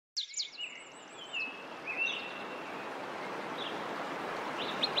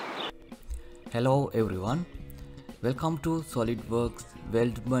Hello everyone, welcome to SOLIDWORKS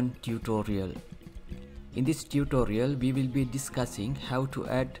Weldment tutorial. In this tutorial we will be discussing how to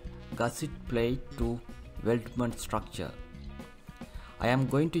add gusset plate to weldment structure. I am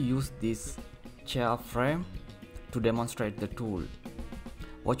going to use this chair frame to demonstrate the tool.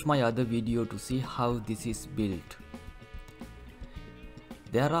 Watch my other video to see how this is built.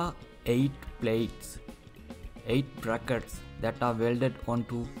 There are 8 plates, 8 brackets that are welded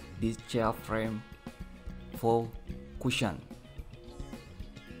onto this chair frame for cushion.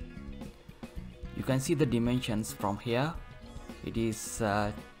 You can see the dimensions from here. It is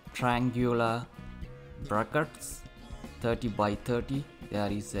triangular brackets, 30 by 30.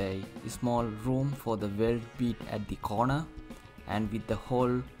 There is a small room for the weld bit at the corner, and with the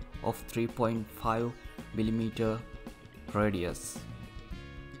hole of 3.5 millimeter radius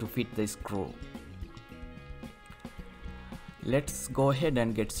to fit the screw. Let's go ahead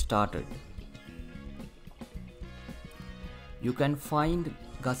and get started. You can find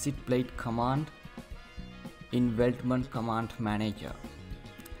gusset plate command in Weldment command manager.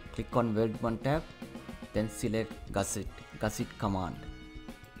 Click on Weldment tab, then select gusset command.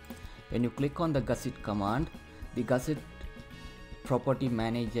 When you click on the gusset command, the gusset property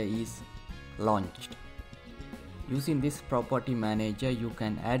manager is launched. Using this property manager, you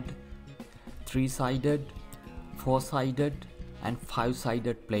can add 3-sided, 4-sided and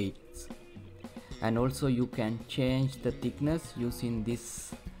 5-sided plates, and also you can change the thickness using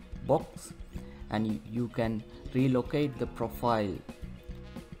this box, and you can relocate the profile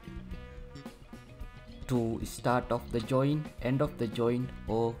to start of the joint, end of the joint,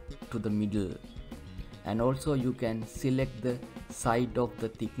 or to the middle. And also you can select the side of the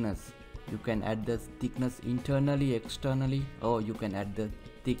thickness. You can add the thickness internally, externally, or you can add the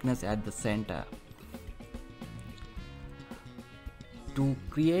thickness at the center. To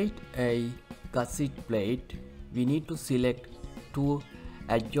create a gusset plate, we need to select 2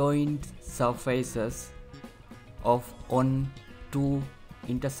 adjoint surfaces on 2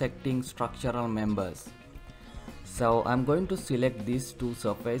 intersecting structural members. So I'm going to select these 2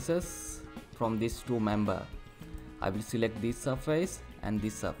 surfaces from these 2 members. I will select this surface and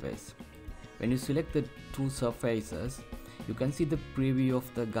this surface. When you select the 2 surfaces, you can see the preview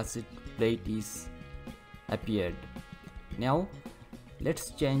of the gusset plate is appeared. Now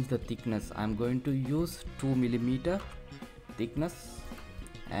let's change the thickness. I'm going to use 2 millimeter thickness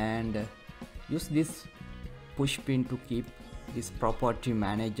and use this push pin to keep this property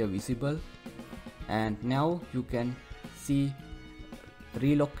manager visible. And now you can see,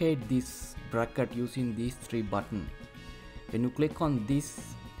 relocate this bracket using these 3 buttons. When you click on this,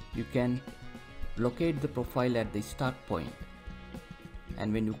 you can locate the profile at the start point,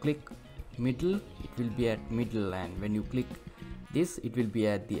 and when you click middle, it will be at middle, and when you click this, it will be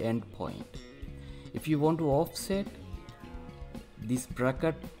at the end point. If you want to offset this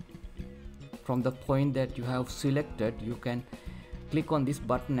bracket from the point that you have selected, you can click on this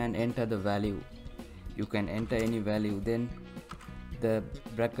button and enter the value. You can enter any value, then the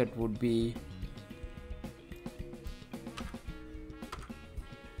bracket would be,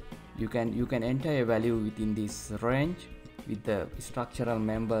 you can enter a value within this range with the structural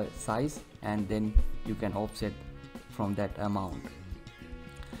member size, and then you can offset from that amount.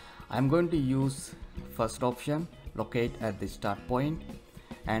 I'm going to use first option, locate at the start point,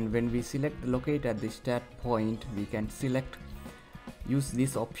 and when we select locate at the start point, we can use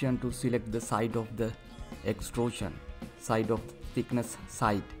this option to select the side of the extrusion, side of thickness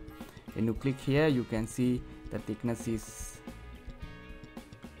side. When you click here, you can see the thickness is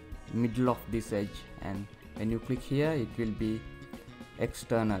middle of this edge, and when you click here, it will be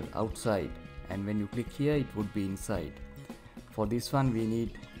external, outside, and when you click here, it would be inside. For this one, we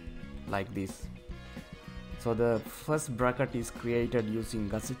need like this. So the first bracket is created using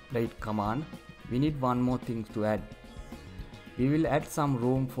gusset plate command. We need one more thing to add. We will add some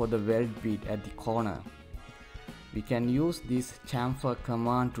room for the weld bit at the corner. We can use this chamfer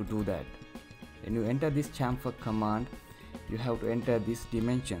command to do that. When you enter this chamfer command, you have to enter these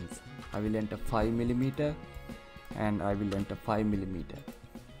dimensions. I will enter 5 millimeter and I will enter 5 millimeter.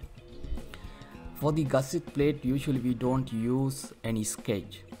 For the gusset plate, usually we don't use any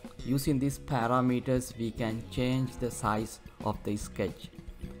sketch. Using these parameters, we can change the size of the sketch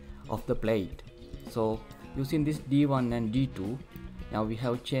of the plate. So using this D1 and D2, now we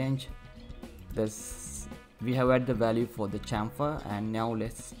have changed this, we have added the value for the chamfer, and now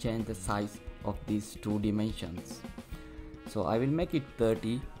let's change the size of these 2 dimensions. So I will make it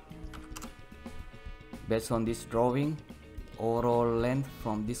 30. Based on this drawing, overall length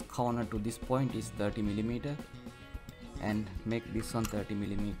from this corner to this point is 30 millimeter, and make this one 30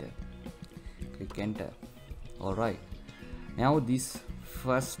 millimeter. click enter. Alright, now this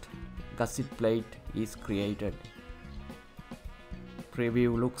first gusset plate is created.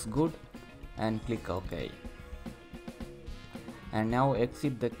 Preview looks good and click OK. And now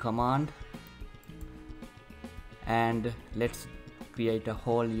exit the command and let's create a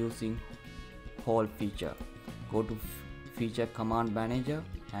hole using hole feature. Go to feature command manager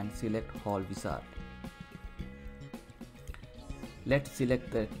and select hole wizard. Let's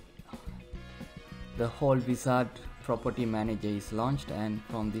select the hole wizard property manager is launched, and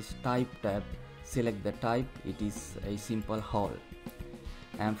from this type tab select the type. It is a simple hole,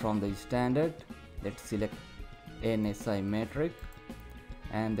 and from the standard let's select NSI metric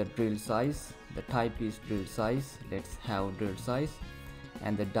and the drill size. The type is drill size. Let's have drill size,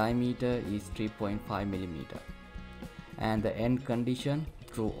 and the diameter is 3.5 mm, and the end condition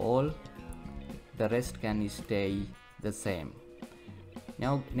true all. The rest can stay the same.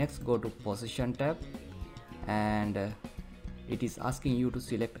 Now next go to position tab, and it is asking you to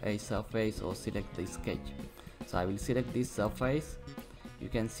select a surface or select the sketch. So I will select this surface. You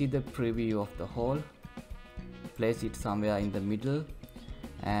can see the preview of the hole. Place it somewhere in the middle,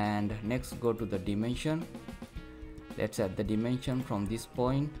 and next go to the dimension. Let's add the dimension from this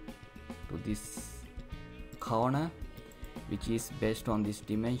point to this corner, which is based on this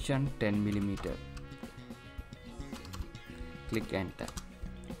dimension 10 mm. Click enter,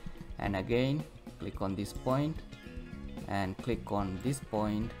 and again click on this point and click on this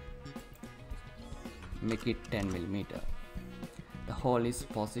point, make it 10 mm. The hole is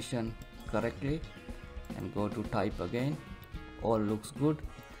positioned correctly, and go to type again. All looks good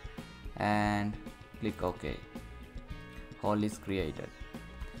and click OK. Hole is created.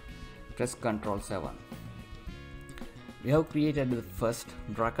 Press Ctrl 7. We have created the first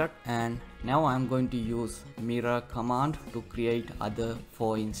bracket, and now I am going to use mirror command to create other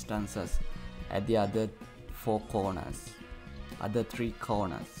 4 instances at the other 4 corners, other 3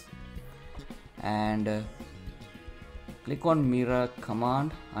 corners, and click on mirror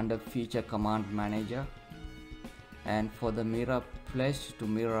command under feature command manager, and for the mirror place to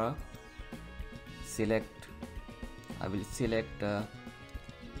mirror select, I will select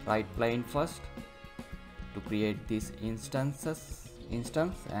right plane first to create this instance,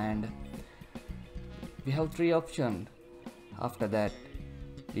 and we have 3 options. After that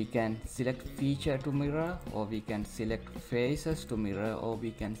we can select feature to mirror, or we can select faces to mirror, or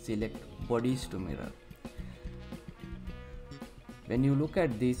we can select bodies to mirror. When you look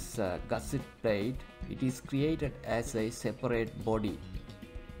at this gusset plate, it is created as a separate body.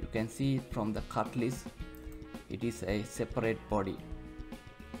 You can see from the cut list, it is a separate body.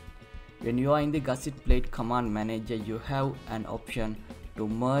 When you are in the gusset plate command manager, you have an option to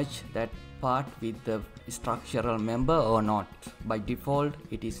merge that part with the structural member or not. By default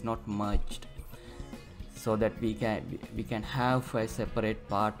it is not merged, so that we can have a separate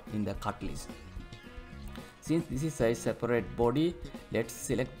part in the cut list. Since this is a separate body, let's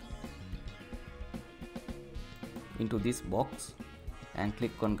select into this box and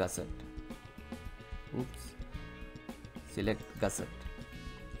click on gusset. Select gusset.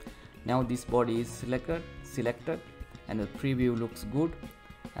 Now this body is selected and the preview looks good,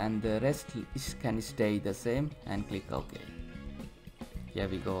 and the rest can stay the same, and click OK. Here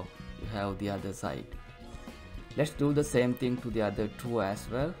we go, you have the other side. Let's do the same thing to the other 2 as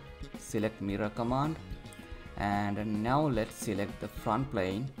well. Select mirror command, and now let's select the front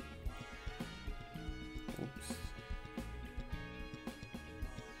plane.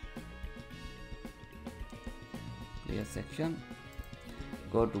 Clear section.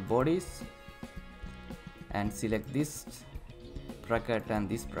 Go to bodies and select this bracket and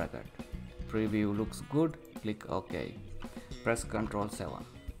this bracket. Preview looks good, click OK. Press Ctrl 7.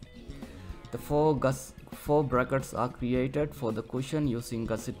 The 4 brackets are created for the cushion using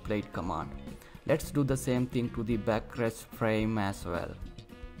gusset plate command. Let's do the same thing to the backrest frame as well.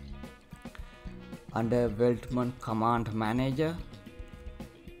 Under Weldments command manager,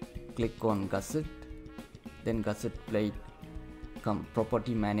 click on gusset, then gusset plate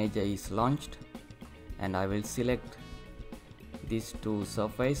property manager is launched, and I will select these 2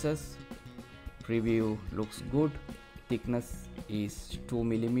 surfaces. Preview looks good. Thickness is 2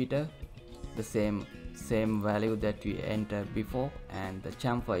 mm, the same value that we entered before, and the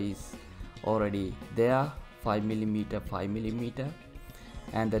chamfer is already there, 5 mm,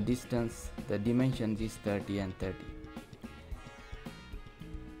 and the distance, the dimension is 30 and 30,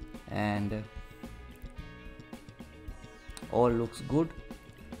 and all looks good,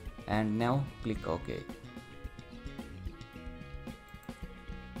 and now click OK.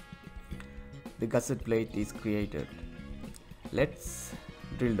 The gusset plate is created. Let's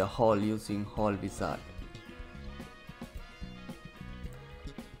drill the hole using hole wizard.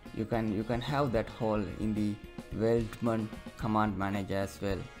 You can have that hole in the Weldment command manager as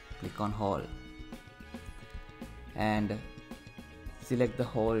well. Click on hole and select the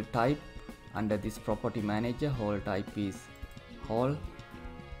hole type. Under this property manager, hole type is hole,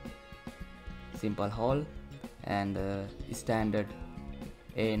 simple hole, and standard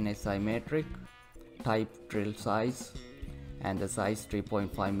ANSI metric, type drill size, and the size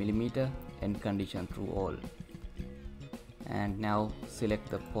 3.5 mm, and condition true all. And now select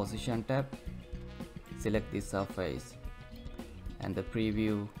the position tab, select the surface, and the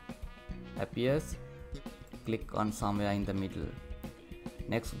preview appears. Click on somewhere in the middle.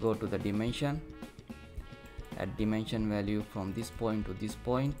 Next, go to the dimension, add dimension value from this point to this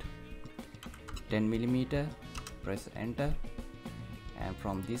point, 10 mm, press enter, and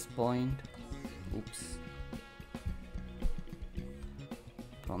from this point,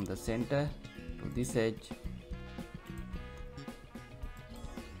 from the center to this edge,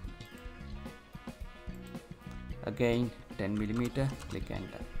 again 10 mm, click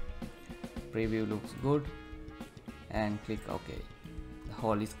enter. Preview looks good and click OK. The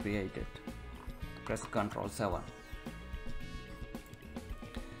hole is created. Press Ctrl 7.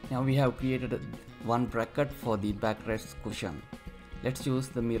 Now we have created one bracket for the backrest cushion. Let's use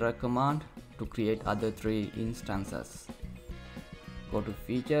the mirror command to create other 3 instances. Go to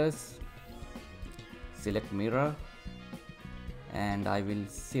features, select mirror, and I will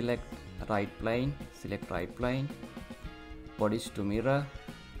select right plane, bodies to mirror,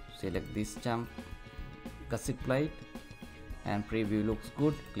 select this jump gusset plate, and preview looks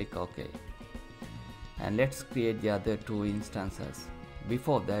good, click OK. And let's create the other 2 instances.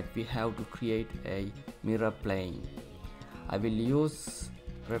 Before that, we have to create a mirror plane. I will use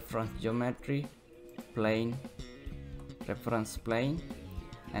reference geometry plane, reference plane,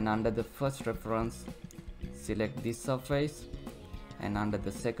 and under the first reference select this surface, and under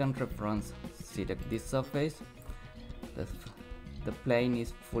the second reference select this surface. The plane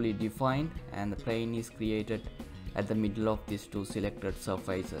is fully defined and the plane is created at the middle of these 2 selected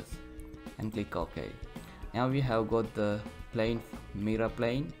surfaces, and click OK. Now we have got the plane, mirror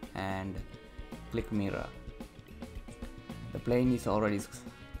plane, and click mirror. The plane is already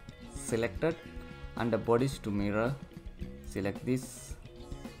selected. Under bodies to mirror, select this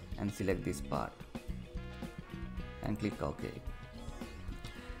and select this part and click OK.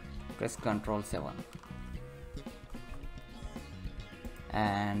 Press Ctrl 7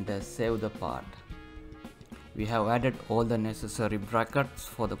 and save the part. We have added all the necessary brackets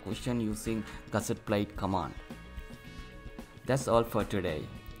for the cushion using gusset plate command. That's all for today.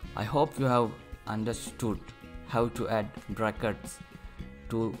 I hope you have understood how to add brackets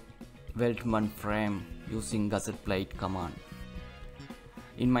to Weldment frame using gusset plate command.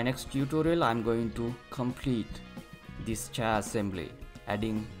 In my next tutorial, I'm going to complete this chair assembly,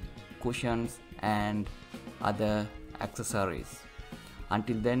 adding cushions and other accessories.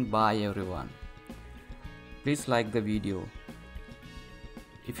 Until then, bye everyone. Please like the video.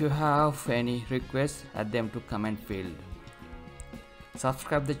 If you have any requests, add them to comment field.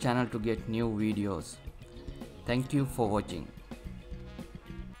 Subscribe the channel to get new videos. Thank you for watching.